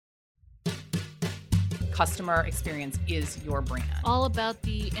customer experience is your brand. All about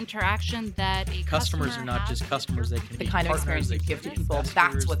the interaction that a customers are not just customers, they can The be kind of partners, experience you give to people,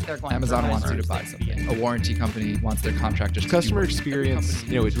 that's what they're going Amazon for. wants you to buy something. A warranty company wants their contractors to do Customer work. experience,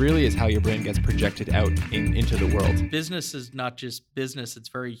 it really is how your brand gets projected out into the world. Business is not just business, it's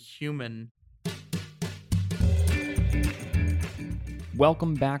very human.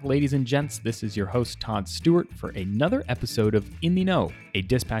 Welcome back, ladies and gents. This is your host, Todd Stewart, for another episode of In the Know, a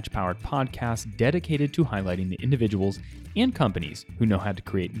dispatch-powered podcast dedicated to highlighting the individuals and companies who know how to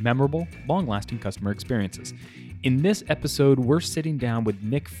create memorable, long-lasting customer experiences. In this episode, we're sitting down with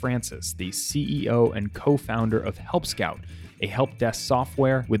Nick Francis, the CEO and co-founder of Help Scout, a help desk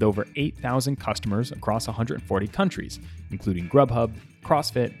software with over 8,000 customers across 140 countries, including Grubhub,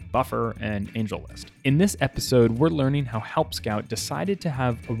 CrossFit, Buffer, and AngelList. In this episode, we're learning how Help Scout decided to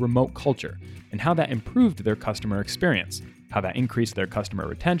have a remote culture and how that improved their customer experience, how that increased their customer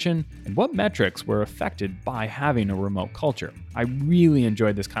retention, and what metrics were affected by having a remote culture. I really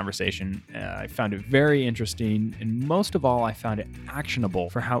enjoyed this conversation. I found it very interesting, and most of all, I found it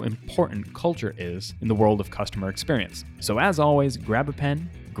actionable for how important culture is in the world of customer experience. So as always, grab a pen,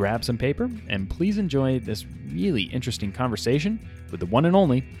 grab some paper, and please enjoy this really interesting conversation with the one and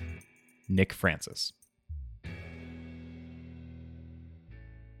only Nick Francis.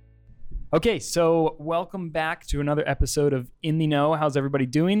 Okay, so welcome back to another episode of In the Know. How's everybody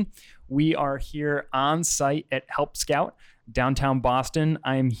doing? We are here on site at Help Scout, downtown Boston.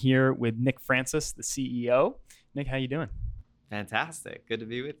 I am here with Nick Francis, the CEO. Nick, how you doing? Fantastic. Good to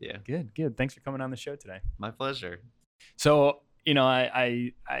be with you. Good. Thanks for coming on the show today. My pleasure. So, you know,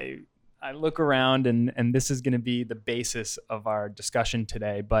 I look around and this is going to be the basis of our discussion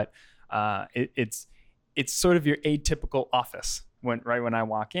today, but it's sort of your atypical office. When I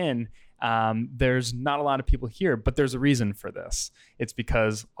walk in, there's not a lot of people here, but there's a reason for this. It's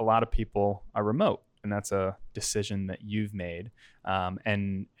because a lot of people are remote, and that's a decision that you've made,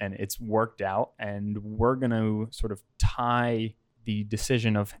 and it's worked out. And we're going to sort of tie the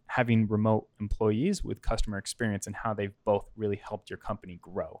decision of having remote employees with customer experience and how they've both really helped your company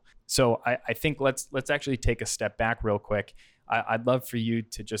grow. So I think let's actually take a step back real quick. I'd love for you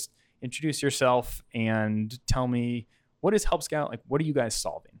to just introduce yourself and tell me, what is Help Scout? Like, what are you guys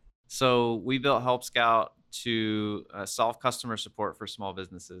solving? So we built Help Scout to solve customer support for small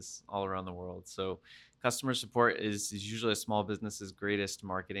businesses all around the world. So customer support is usually a small business's greatest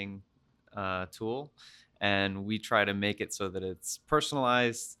marketing tool. And we try to make it so that it's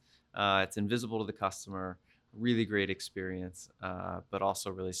personalized, it's invisible to the customer, really great experience, but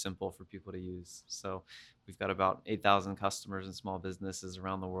also really simple for people to use. So we've got about 8,000 customers and small businesses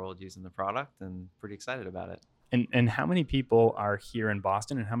around the world using the product, and pretty excited about it. And how many people are here in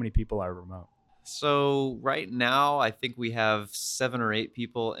Boston, and how many people are remote? So right now, I think we have 7 or 8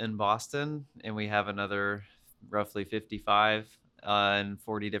 people in Boston, and we have another roughly 55 in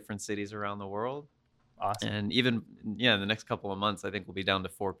 40 different cities around the world. Awesome. And even, in the next couple of months, I think we'll be down to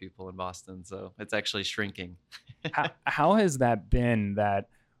 4 people in Boston. So it's actually shrinking. How has that been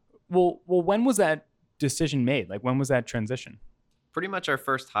well, when was that decision made? Like, when was that transition? Pretty much our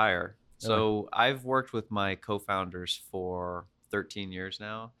first hire. Really? So I've worked with my co-founders for 13 years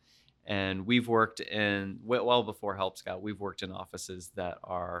now. And we've worked well before Help Scout, we've worked in offices that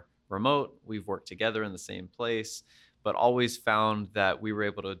are remote. We've worked together in the same place, but always found that we were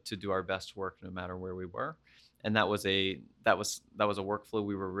able to do our best work no matter where we were. And that was a workflow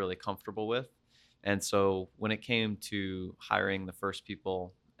we were really comfortable with. And so when it came to hiring the first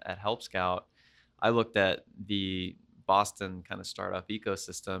people at Help Scout, I looked at the Boston kind of startup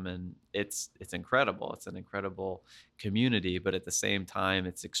ecosystem, and it's incredible. It's an incredible community, but at the same time,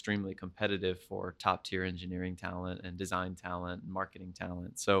 it's extremely competitive for top tier engineering talent and design talent and marketing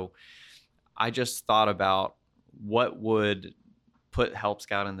talent. So I just thought about what would put Help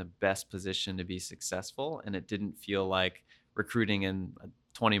Scout in the best position to be successful. And it didn't feel like recruiting in a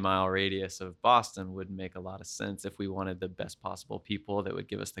 20-mile radius of Boston would make a lot of sense if we wanted the best possible people that would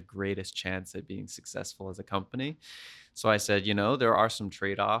give us the greatest chance at being successful as a company. So I said, there are some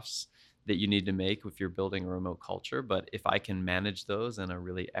trade-offs that you need to make if you're building a remote culture, but if I can manage those in a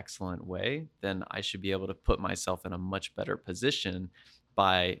really excellent way, then I should be able to put myself in a much better position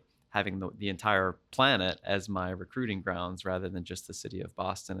by having the entire planet as my recruiting grounds rather than just the city of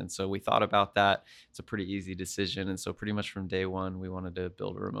Boston. And so we thought about that. It's a pretty easy decision. And so pretty much from day one, we wanted to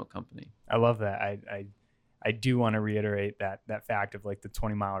build a remote company. I love that. I do want to reiterate that fact of like the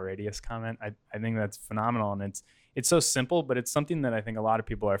 20-mile radius comment. I think that's phenomenal. And it's so simple, but it's something that I think a lot of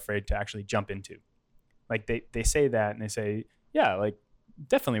people are afraid to actually jump into. Like they say that and they say, yeah, like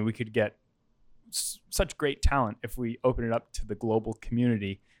definitely we could get such great talent if we open it up to the global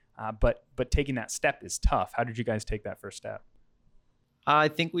community. But taking that step is tough. How did you guys take that first step? I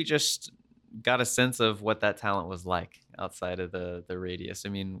think we just got a sense of what that talent was like outside of the radius. I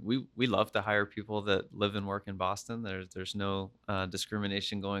mean, we love to hire people that live and work in Boston. There's no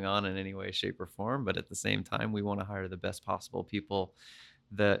discrimination going on in any way, shape, or form. But at the same time, we want to hire the best possible people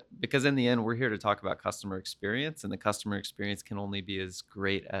because in the end, we're here to talk about customer experience, and the customer experience can only be as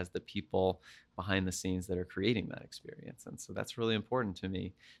great as the people behind the scenes that are creating that experience. And so that's really important to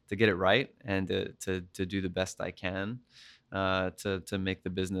me, to get it right and to do the best I can to make the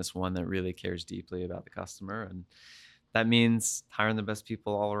business one that really cares deeply about the customer. And that means hiring the best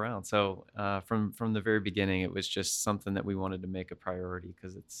people all around. So from the very beginning, it was just something that we wanted to make a priority,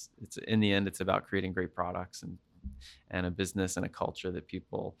 because it's in the end, it's about creating great products and a business and a culture that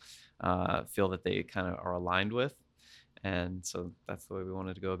people feel that they kind of are aligned with. And so that's the way we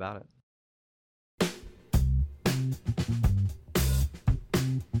wanted to go about it.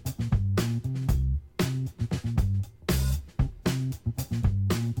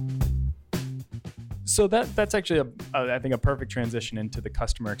 So that's actually I think a perfect transition into the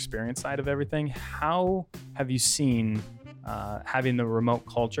customer experience side of everything. How have you seen having the remote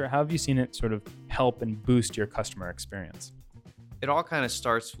culture? How have you seen it sort of help and boost your customer experience? It all kind of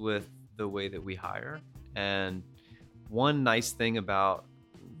starts with the way that we hire. And one nice thing about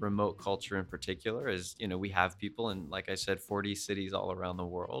remote culture in particular is, we have people in, like I said, 40 cities all around the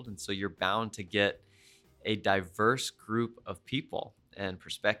world. And so you're bound to get a diverse group of people and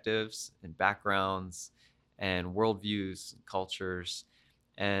perspectives and backgrounds and worldviews and cultures.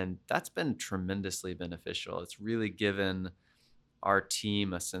 And that's been tremendously beneficial. It's really given our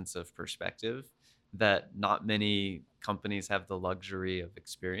team a sense of perspective that not many companies have the luxury of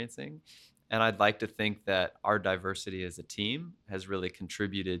experiencing. And I'd like to think that our diversity as a team has really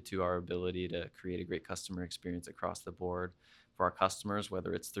contributed to our ability to create a great customer experience across the board for our customers,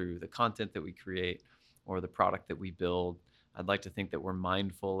 whether it's through the content that we create or the product that we build. I'd like to think that we're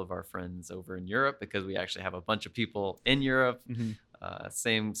mindful of our friends over in Europe, because we actually have a bunch of people in Europe. Mm-hmm.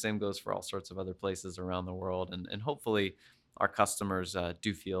 Same goes for all sorts of other places around the world. And hopefully our customers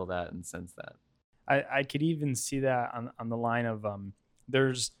do feel that and sense that. I could even see that on the line of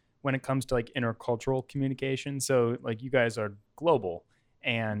there's, when it comes to like intercultural communication. So like you guys are global,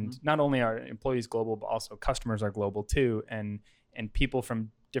 and mm-hmm. not only are employees global, but also customers are global too. And people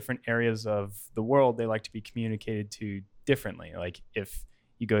from different areas of the world, they like to be communicated to differently. Like if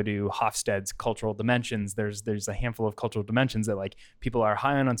you go to Hofstede's cultural dimensions, there's a handful of cultural dimensions that like people are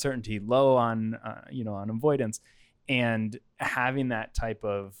high on uncertainty, low on on avoidance, and having that type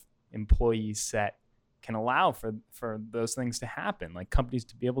of employee set can allow for those things to happen, like companies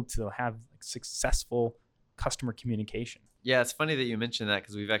to be able to have like successful customer communication. Yeah, it's funny that you mentioned that,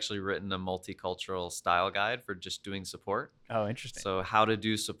 because we've actually written a multicultural style guide for just doing support. Oh, interesting. So how to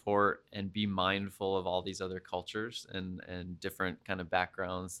do support and be mindful of all these other cultures and different kind of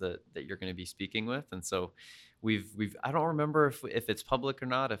backgrounds that you're going to be speaking with. And so we've I don't remember if it's public or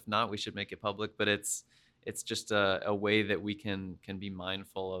not. If not, we should make it public. But it's just a way that we can be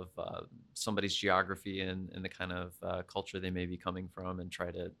mindful of somebody's geography and the kind of culture they may be coming from, and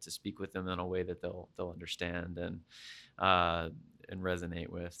try to speak with them in a way that they'll understand and resonate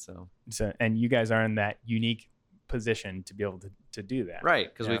with. So and you guys are in that unique position to be able to do that, right?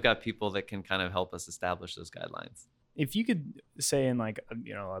 Because we've got people that can kind of help us establish those guidelines. If you could say in like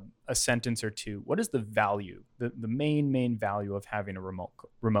a sentence or two, what is the value, the main value of having a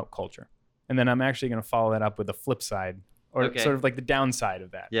remote culture? And then I'm actually going to follow that up with the flip side, or sort of like the downside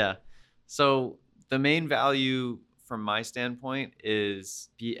of that. Yeah. So the main value from my standpoint is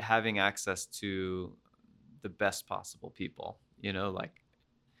having access to the best possible people. Like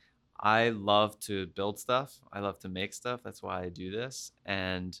I love to build stuff. I love to make stuff. That's why I do this.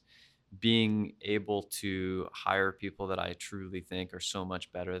 And being able to hire people that I truly think are so much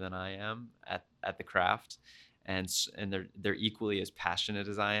better than I am at the craft, and they're equally as passionate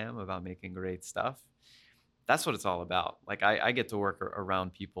as I am about making great stuff. That's what it's all about. Like I get to work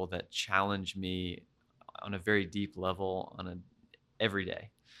around people that challenge me on a very deep level every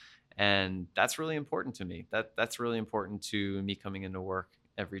day. And that's really important to me. That's really important to me coming into work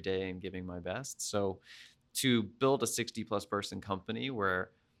every day and giving my best. So to build a 60+ person company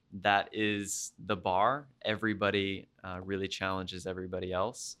where that is the bar, everybody really challenges everybody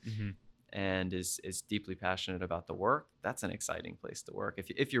else. Mm-hmm. And is deeply passionate about the work, that's an exciting place to work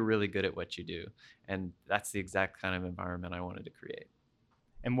if you're really good at what you do. And that's the exact kind of environment I wanted to create.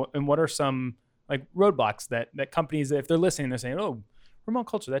 And what are some like roadblocks that companies, if they're listening, they're saying, oh, remote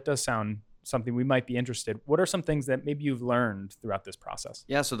culture, that does sound something we might be interested. What are some things that maybe you've learned throughout this process?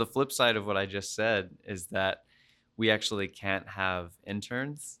 Yeah, so the flip side of what I just said is that we actually can't have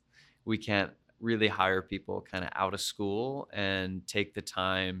interns. we can't really hire people kind of out of school and take the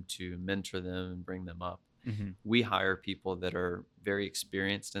time to mentor them and bring them up. We hire people that are very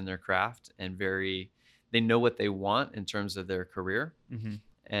experienced in their craft and they know what they want in terms of their career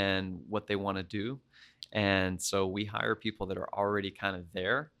and what they want to do. And so we hire people that are already kind of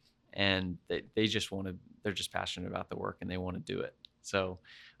there, and they're just passionate about the work and they want to do it. So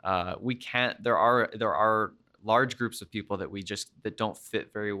there are large groups of people that don't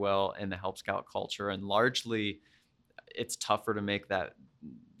fit very well in the Help Scout culture. And largely it's tougher to make that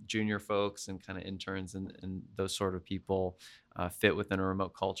junior folks and kind of interns and those sort of people fit within a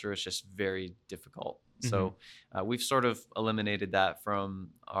remote culture. It's just very difficult. So we've sort of eliminated that from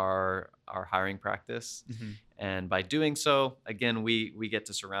our hiring practice. And by doing so, again, we get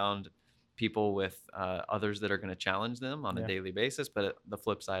to surround people with others that are going to challenge them on a daily basis. But the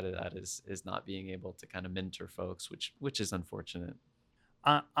flip side of that is not being able to kind of mentor folks, which is unfortunate.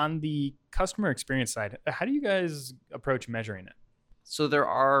 On the customer experience side, how do you guys approach measuring it? So there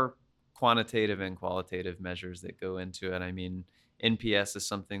are quantitative and qualitative measures that go into it. I mean, NPS is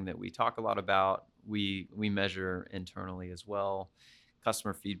something that we talk a lot about. We measure internally as well.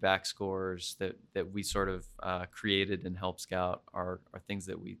 Customer feedback scores that we sort of created in Help Scout are things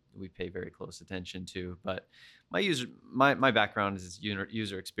that we pay very close attention to. But my background is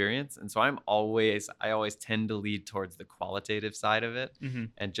user experience, and so I always tend to lead towards the qualitative side of it,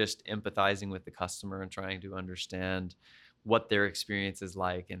 and just empathizing with the customer and trying to understand what their experience is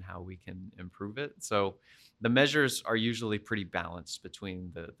like and how we can improve it. So the measures are usually pretty balanced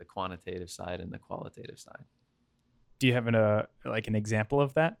between the quantitative side and the qualitative side. Do you have an example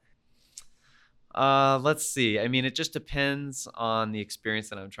of that? Let's see. I mean, it just depends on the experience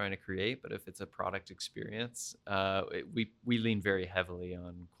that I'm trying to create. But if it's a product experience, we lean very heavily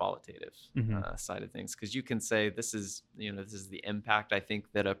on qualitative side of things, because you can say this is the impact I think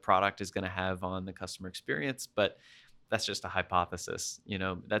that a product is going to have on the customer experience, but that's just a hypothesis.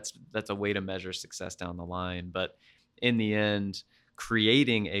 That's a way to measure success down the line. But in the end,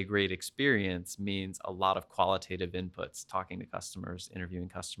 creating a great experience means a lot of qualitative inputs, talking to customers, interviewing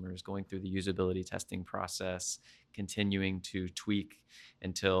customers, going through the usability testing process, continuing to tweak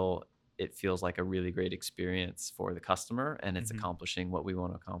until it feels like a really great experience for the customer and it's accomplishing what we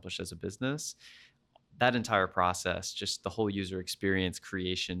want to accomplish as a business. That entire process, just the whole user experience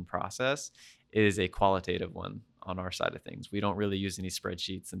creation process, is a qualitative one on our side of things. We don't really use any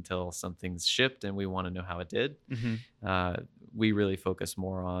spreadsheets until something's shipped and we want to know how it did. We really focus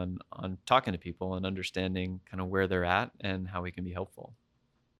more on talking to people and understanding kind of where they're at and how we can be helpful.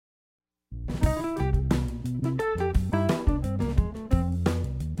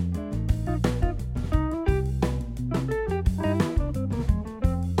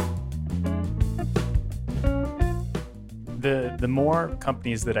 The more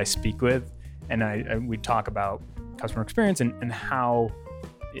companies that I speak with, and we talk about customer experience and how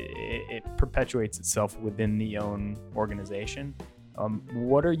it perpetuates itself within the own organization.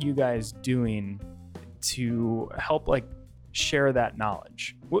 What are you guys doing to help share that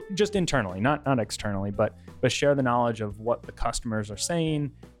knowledge, just internally, not externally, but share the knowledge of what the customers are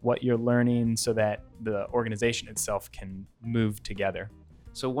saying, what you're learning, so that the organization itself can move together?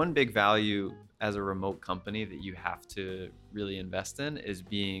 So one big value as a remote company that you have to really invest in is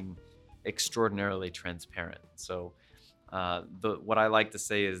being extraordinarily transparent. So what I like to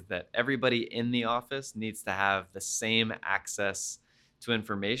say is that everybody in the office needs to have the same access to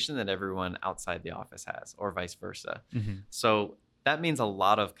information that everyone outside the office has, or vice versa. So that means a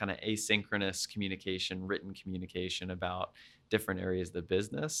lot of kind of asynchronous communication, written communication about different areas of the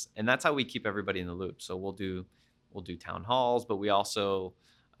business. And that's how we keep everybody in the loop. So we'll do town halls, but we also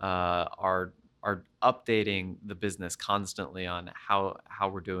are updating the business constantly on how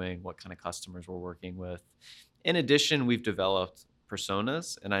we're doing, what kind of customers we're working with. In addition, we've developed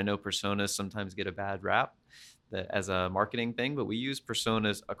personas, and I know personas sometimes get a bad rap as a marketing thing, but we use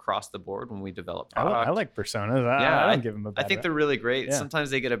personas across the board when we develop product. I like personas. I don't give them a bad I think rap. they're really great. Yeah. Sometimes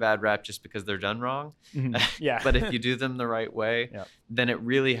they get a bad rap just because they're done wrong. Yeah. But if you do them the right way, then it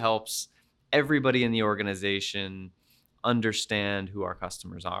really helps everybody in the organization understand who our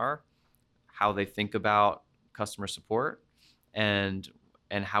customers are, how they think about customer support, and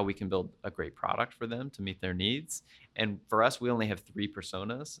how we can build a great product for them to meet their needs. And for us, we only have 3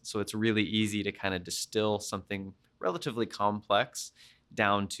 personas. So it's really easy to kind of distill something relatively complex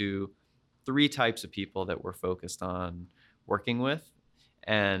down to 3 types of people that we're focused on working with,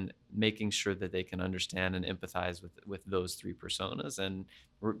 and making sure that they can understand and empathize with those 3 personas. And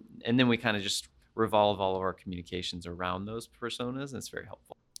then we kind of just revolve all of our communications around those personas, and it's very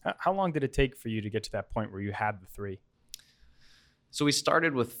helpful. How long did it take for you to get to that point where you had the 3? So we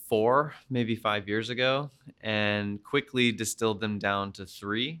started with 4, maybe 5 years ago, and quickly distilled them down to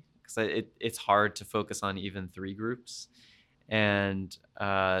 3 because it's hard to focus on even 3 groups. And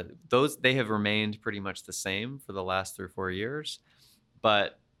they have remained pretty much the same for the last 3 or 4 years,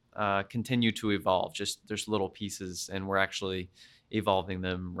 but continue to evolve. Just there's little pieces, and we're actually evolving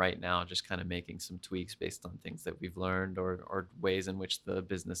them right now, just kind of making some tweaks based on things that we've learned or ways in which the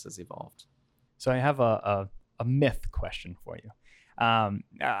business has evolved. So I have a myth question for you.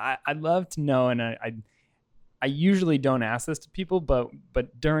 I'd love to know, and I usually don't ask this to people,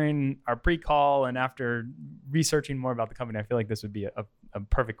 but during our pre-call and after researching more about the company, I feel like this would be a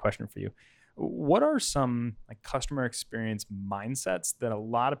perfect question for you. What are some like customer experience mindsets that a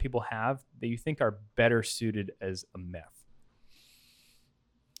lot of people have that you think are better suited as a myth?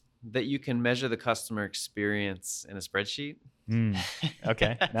 That you can measure the customer experience in a spreadsheet.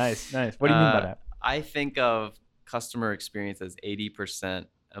 Okay, nice. What do you mean by that? I think of customer experience as 80%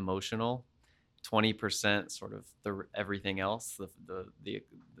 emotional, 20% sort of the everything else,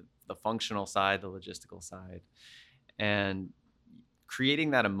 the functional side, the logistical side, and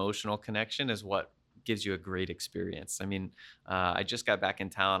creating that emotional connection is what gives you a great experience. I mean, I just got back in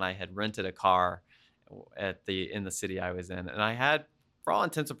town. I had rented a car in the city I was in, and I had, for all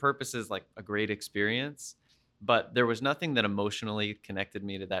intents and purposes, like a great experience, but there was nothing that emotionally connected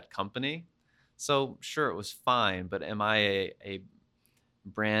me to that company. So sure, it was fine, but am I a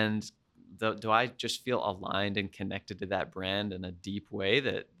brand? Do I just feel aligned and connected to that brand in a deep way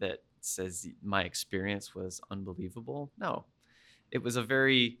that says my experience was unbelievable? No, it was a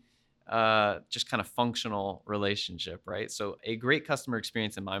very just kind of functional relationship, right? So a great customer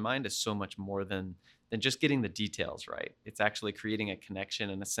experience in my mind is so much more than just getting the details right. It's actually creating a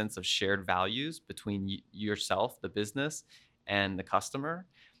connection and a sense of shared values between yourself, the business, and the customer.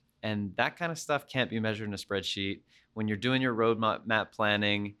 And that kind of stuff can't be measured in a spreadsheet. When you're doing your roadmap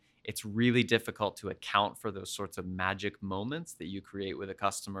planning, it's really difficult to account for those sorts of magic moments that you create with a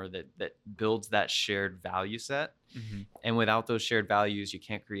customer that builds that shared value set. Mm-hmm. And without those shared values, you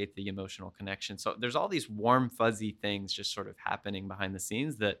can't create the emotional connection. So there's all these warm, fuzzy things just sort of happening behind the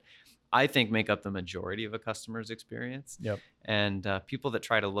scenes that I think make up the majority of a customer's experience. Yep. And people that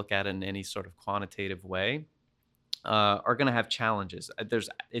try to look at it in any sort of quantitative way are going to have challenges.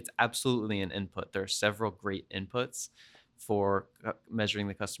 It's absolutely an input. There are several great inputs for measuring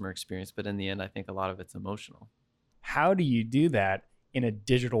the customer experience, but in the end, I think a lot of it's emotional. How do you do that in a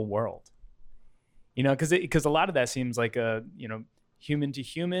digital world? You know, because a lot of that seems like a human to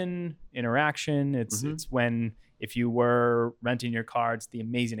human interaction. It's when if you were renting your car, it's the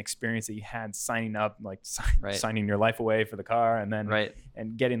amazing experience that you had signing up, like signing your life away for the car, and then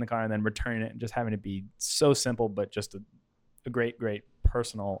and getting the car and then returning it, and just having it be so simple, but just a great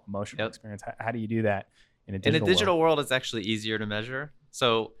personal emotional experience. How do you do that in a digital world? It's actually easier to measure.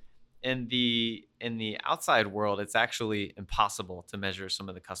 So in the outside world, it's actually impossible to measure some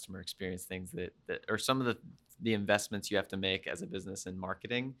of the customer experience things that or some of the investments you have to make as a business in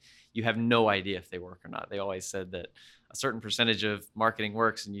marketing. You have no idea if they work or not. They always said that a certain percentage of marketing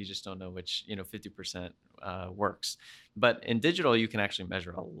works, and you just don't know which 50% works. But in digital, you can actually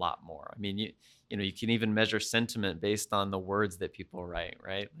measure a lot more. I mean, you can even measure sentiment based on the words that people write.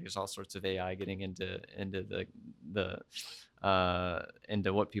 Right? There's all sorts of AI getting into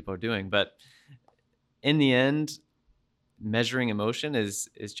what people are doing. But in the end, measuring emotion is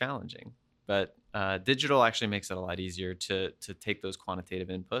challenging. But digital actually makes it a lot easier to take those quantitative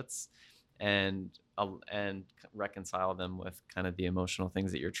inputs and reconcile them with kind of the emotional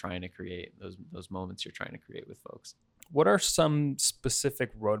things that you're trying to create, those moments you're trying to create with folks. What are some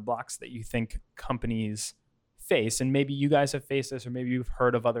specific roadblocks that you think companies face? And maybe you guys have faced this, or maybe you've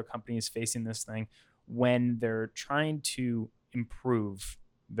heard of other companies facing this thing when they're trying to improve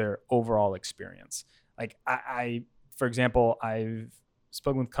their overall experience. Like I for example, I've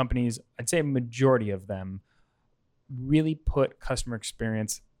spoken with companies, I'd say a majority of them really put customer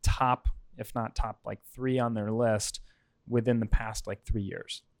experience top, if not top, like 3 on their list within the past like 3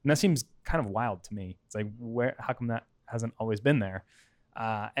 years. And that seems kind of wild to me. It's like, how come that hasn't always been there?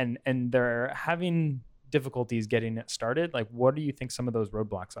 And they're having difficulties getting it started. Like, what do you think some of those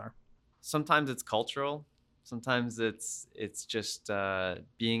roadblocks are? Sometimes it's cultural. Sometimes it's just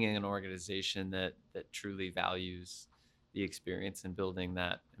being in an organization that truly values the experience and building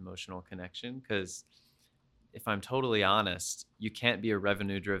that emotional connection. Because if I'm totally honest, you can't be a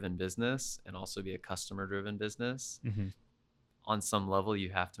revenue-driven business and also be a customer-driven business. Mm-hmm. On some level, you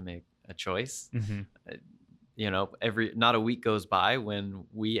have to make a choice. Mm-hmm. Not a week goes by when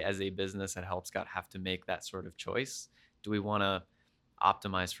we as a business at HelpScout have to make that sort of choice. Do we want to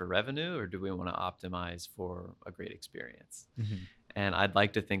optimize for revenue, or do we want to optimize for a great experience? Mm-hmm. And I'd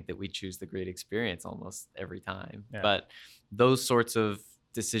like to think that we choose the great experience almost every time. Yeah. But those sorts of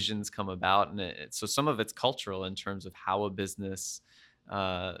decisions come about. And so some of it's cultural in terms of how a business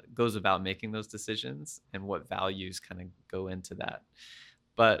goes about making those decisions and what values kind of go into that.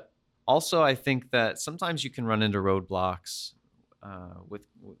 But also, I think that sometimes you can run into roadblocks with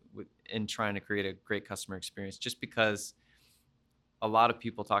in trying to create a great customer experience, just because a lot of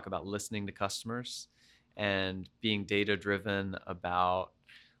people talk about listening to customers and being data driven about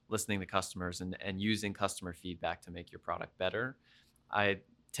listening to customers and using customer feedback to make your product better. I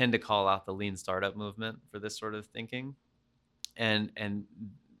tend to call out the lean startup movement for this sort of thinking. And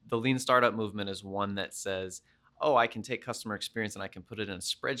the lean startup movement is one that says, oh, I can take customer experience and I can put it in a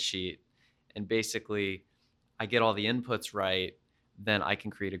spreadsheet, and basically I get all the inputs right, then I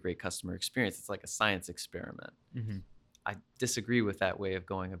can create a great customer experience. It's like a science experiment. Mm-hmm. I disagree with that way of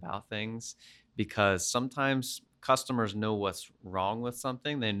going about things, because sometimes customers know what's wrong with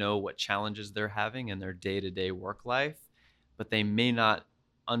something. They know what challenges they're having in their day-to-day work life, but they may not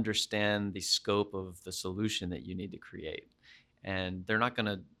understand the scope of the solution that you need to create. And they're not going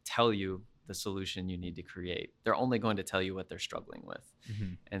to tell you the solution you need to create. They're only going to tell you what they're struggling with.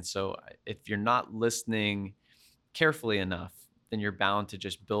 Mm-hmm. And so if you're not listening carefully enough, then you're bound to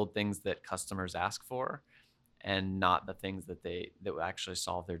just build things that customers ask for and not the things that will actually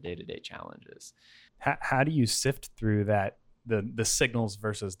solve their day-to-day challenges. How do you sift through that, the signals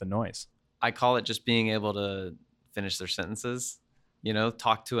versus the noise? I call it just being able to finish their sentences,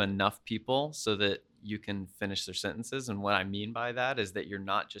 talk to enough people so that you can finish their sentences. And what I mean by that is that you're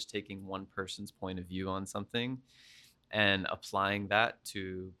not just taking one person's point of view on something and applying that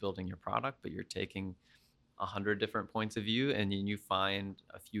to building your product, but you're taking 100 different points of view, and then you find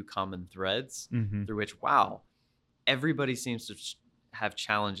a few common threads Mm-hmm. through which, wow, everybody seems to have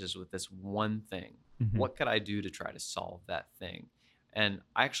challenges with this one thing. Mm-hmm. What could I do to try to solve that thing? And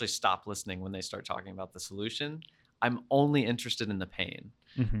I actually stop listening when they start talking about the solution. I'm only interested in the pain.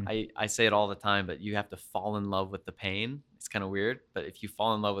 Mm-hmm. I say it all the time, but you have to fall in love with the pain. It's kind of weird, but if you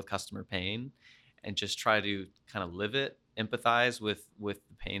fall in love with customer pain and just try to kind of live it, empathize with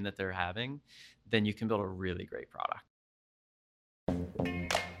the pain that they're having, then you can build a really great product.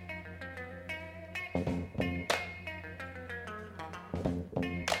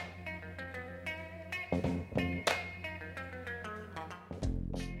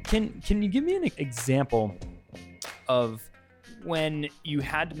 Can you give me an example of when you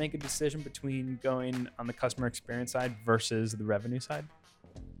had to make a decision between going on the customer experience side versus the revenue side?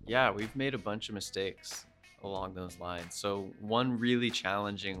 Yeah, we've made a bunch of mistakes along those lines. So one really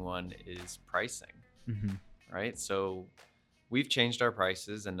challenging one is pricing, Mm-hmm. right? So we've changed our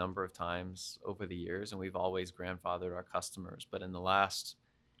prices a number of times over the years, and we've always grandfathered our customers. But in the last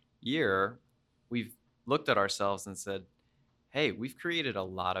year, we've looked at ourselves and said, hey, we've created a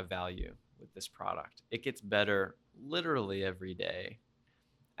lot of value with this product. It gets better literally every day.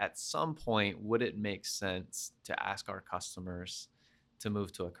 At some point, would it make sense to ask our customers to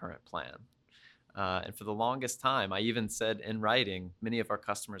move to a current plan? And for the longest time, I even said in writing, many of our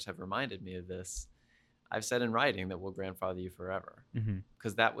customers have reminded me of this. I've said in writing that we'll grandfather you forever,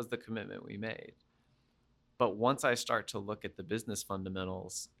 because that was the commitment we made. But once I start to look at the business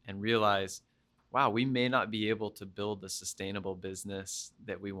fundamentals and realize, wow, we may not be able to build the sustainable business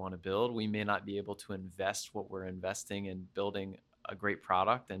that we want to build. We may not be able to invest what we're investing in building a great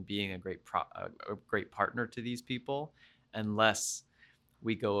product and being a great partner to these people, unless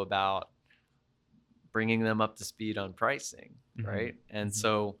we go about bringing them up to speed on pricing, right? And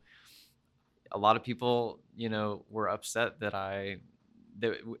so a lot of people, were upset that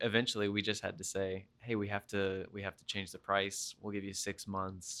eventually we just had to say, hey, we have to change the price. We'll give you 6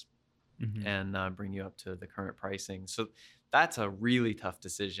 months and bring you up to the current pricing. So that's a really tough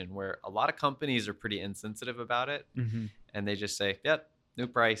decision where a lot of companies are pretty insensitive about it. And they just say, yep, new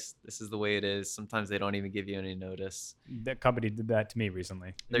price. This is the way it is. Sometimes they don't even give you any notice. That company did that to me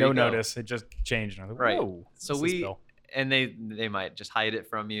recently. There No you go. notice. It just changed. And I was like, Right. whoa. So they might just hide it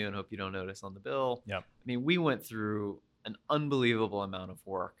from you and hope you don't notice on the bill. Yep. I mean, we went through an unbelievable amount of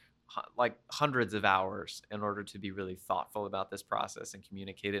work, like hundreds of hours, in order to be really thoughtful about this process and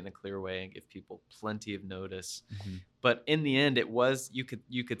communicate it in a clear way and give people plenty of notice. But in the end,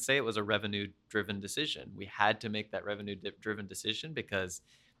 you could say it was a revenue-driven decision. We had to make that revenue-driven decision, because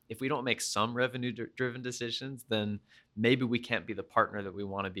if we don't make some revenue-driven decisions, then maybe we can't be the partner that we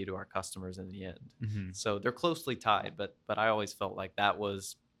want to be to our customers in the end. So they're closely tied, but I always felt like that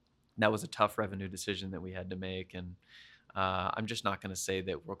was a tough revenue decision that we had to make. And I'm just not going to say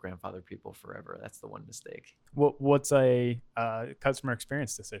that we'll grandfather people forever. That's the one mistake. What's a customer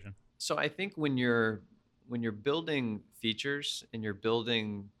experience decision? So I think when you're when you're building features and you're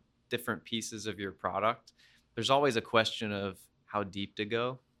building different pieces of your product, there's always a question of how deep to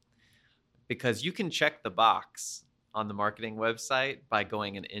go, because you can check the box on the marketing website by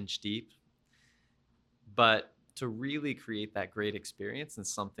going an inch deep, but to really create that great experience and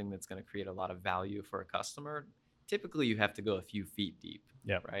something that's going to create a lot of value for a customer, typically you have to go a few feet deep,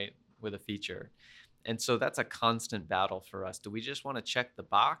 right, with a feature. And so that's a constant battle for us. Do we just want to check the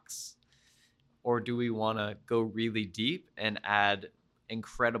box, or do we want to go really deep and add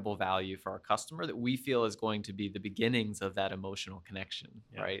incredible value for our customer that we feel is going to be the beginnings of that emotional connection,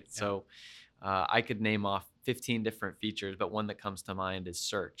 right? So I could name off 15 different features, but one that comes to mind is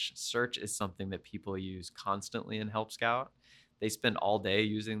search. Search is something that people use constantly in Help Scout. They spend all day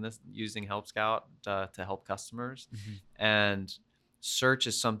using Help Scout to help customers. And search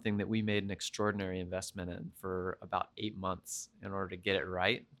is something that we made an extraordinary investment in for about 8 months in order to get it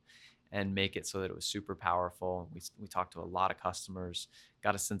right and make it so that it was super powerful. We talked to a lot of customers,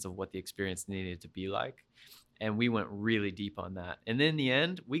 got a sense of what the experience needed to be like, and we went really deep on that. And in the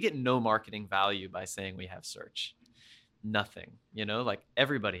end, we get no marketing value by saying we have search. Nothing, like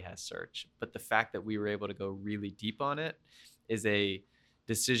everybody has search. But the fact that we were able to go really deep on it is a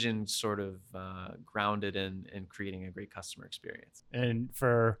decision sort of grounded in creating a great customer experience. And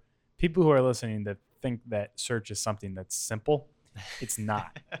for people who are listening that think that search is something that's simple, it's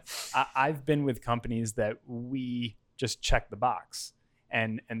not. I've been with companies that we just checked the box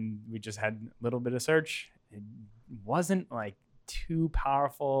and we just had a little bit of search. It wasn't like too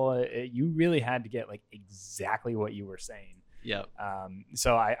powerful. You really had to get like exactly what you were saying. Yep.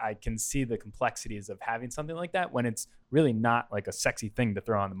 So I can see the complexities of having something like that when it's really not like a sexy thing to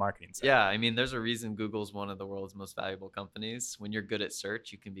throw on the marketing side. Yeah, I mean, there's a reason Google's one of the world's most valuable companies. When you're good at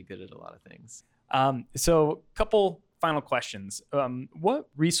search, you can be good at a lot of things. So a couple final questions. What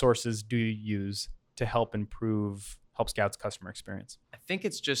resources do you use to help improve Help Scout's customer experience? I think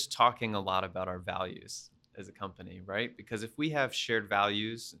it's just talking a lot about our values as a company, right? Because if we have shared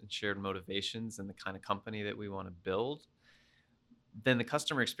values and shared motivations and the kind of company that we want to build, then the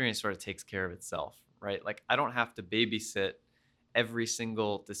customer experience sort of takes care of itself, right? Like I don't have to babysit every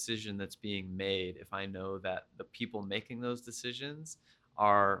single decision that's being made if I know that the people making those decisions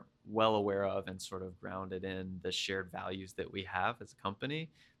are well aware of and sort of grounded in the shared values that we have as a company.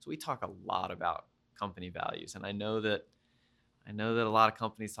 So we talk a lot about company values, and I know that a lot of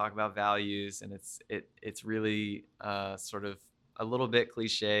companies talk about values, and it's really sort of a little bit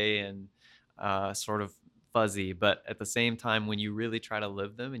cliche and sort of fuzzy, but at the same time, when you really try to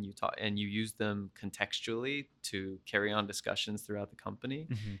live them and you use them contextually to carry on discussions throughout the company,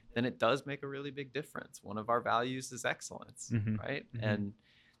 then it does make a really big difference. One of our values is excellence, right? And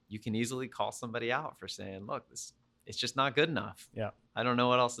you can easily call somebody out for saying, look, it's just not good enough. Yeah. I don't know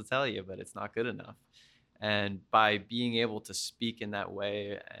what else to tell you, but it's not good enough. And by being able to speak in that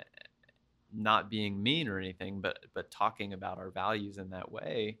way, not being mean or anything, but talking about our values in that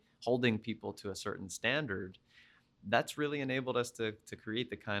way, holding people to a certain standard, that's really enabled us to create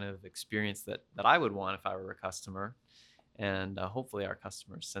the kind of experience that I would want if I were a customer. And hopefully our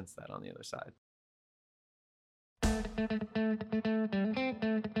customers sense that on the other side.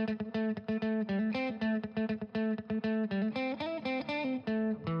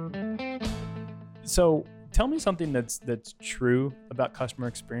 So tell me something that's true about customer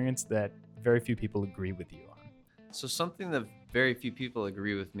experience that very few people agree with you on. So something that very few people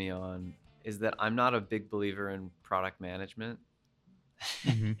agree with me on is that I'm not a big believer in product management.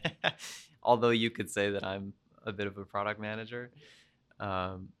 Although you could say that I'm a bit of a product manager.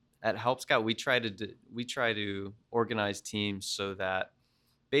 At Help Scout, we try to organize teams so that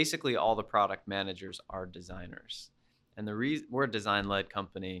basically all the product managers are designers. And we're a design-led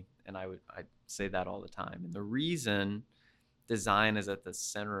company, and I say that all the time. And the reason design is at the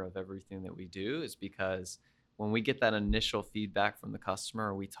center of everything that we do is because when we get that initial feedback from the customer,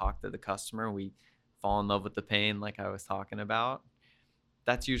 or we talk to the customer, we fall in love with the pain like I was talking about,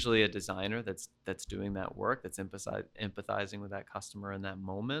 that's usually a designer that's doing that work, that's empathizing with that customer in that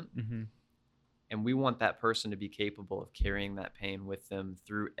moment. And we want that person to be capable of carrying that pain with them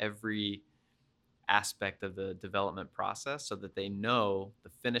through every aspect of the development process so that they know the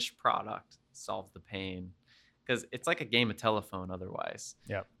finished product solves the pain. Because it's like a game of telephone otherwise.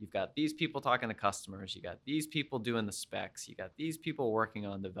 Yep. You've got these people talking to customers. You got these people doing the specs. You got these people working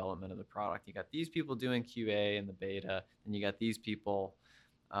on development of the product. You got these people doing QA and the beta. And you got these people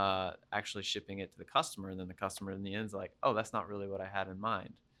actually shipping it to the customer. And then the customer in the end is like, oh, that's not really what I had in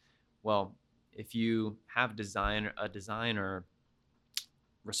mind. Well, if you have a designer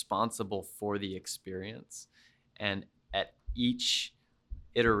responsible for the experience, and at each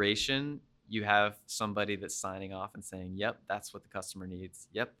iteration, you have somebody that's signing off and saying, yep, that's what the customer needs.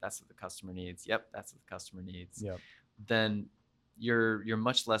 Yep, that's what the customer needs. Yep, that's what the customer needs. Yep. Then you're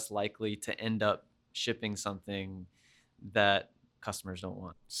much less likely to end up shipping something that customers don't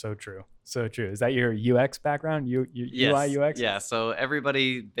want. So true. So true. Is that your UX background? Yes. UI, UX? Yeah. So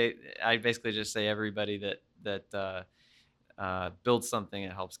I basically just say everybody that builds something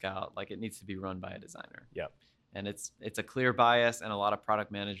at Help Scout, like it needs to be run by a designer. Yep. And it's a clear bias, and a lot of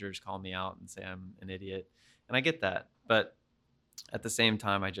product managers call me out and say I'm an idiot, and I get that. But at the same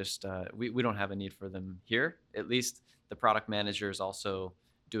time, I just we don't have a need for them here. At least the product manager is also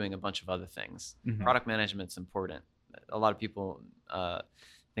doing a bunch of other things. Mhm. Product management's important. A lot of people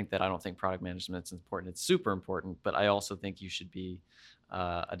think that I don't think product management's important. It's super important, but I also think you should be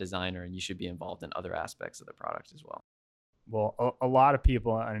a designer, and you should be involved in other aspects of the product as well. Well, a lot of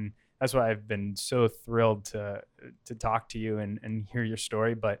people, and that's why I've been so thrilled to talk to you and hear your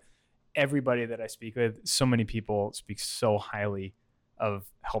story. But everybody that I speak with, so many people speak so highly of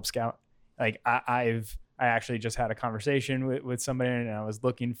Help Scout. Like I actually just had a conversation with somebody, and I was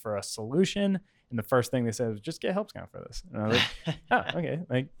looking for a solution, and the first thing they said was, just get Help Scout for this. And I was like, oh, okay.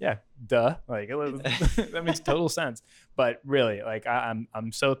 Like, yeah, duh. Like that makes total sense. But really, like I'm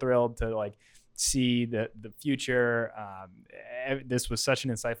so thrilled to like see the future. This was such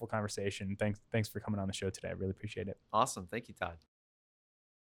an insightful conversation. Thanks for coming on the show today. I really appreciate it. Awesome. Thank you, Todd.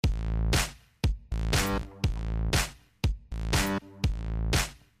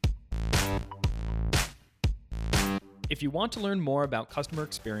 If you want to learn more about customer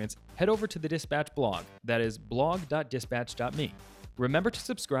experience, head over to the Dispatch blog. That is blog.dispatch.me. Remember to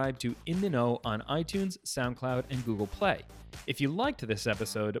subscribe to In the Know on iTunes, SoundCloud, and Google Play. If you liked this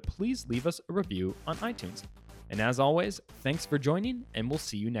episode, please leave us a review on iTunes. And as always, thanks for joining, and we'll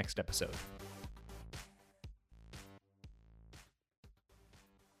see you next episode.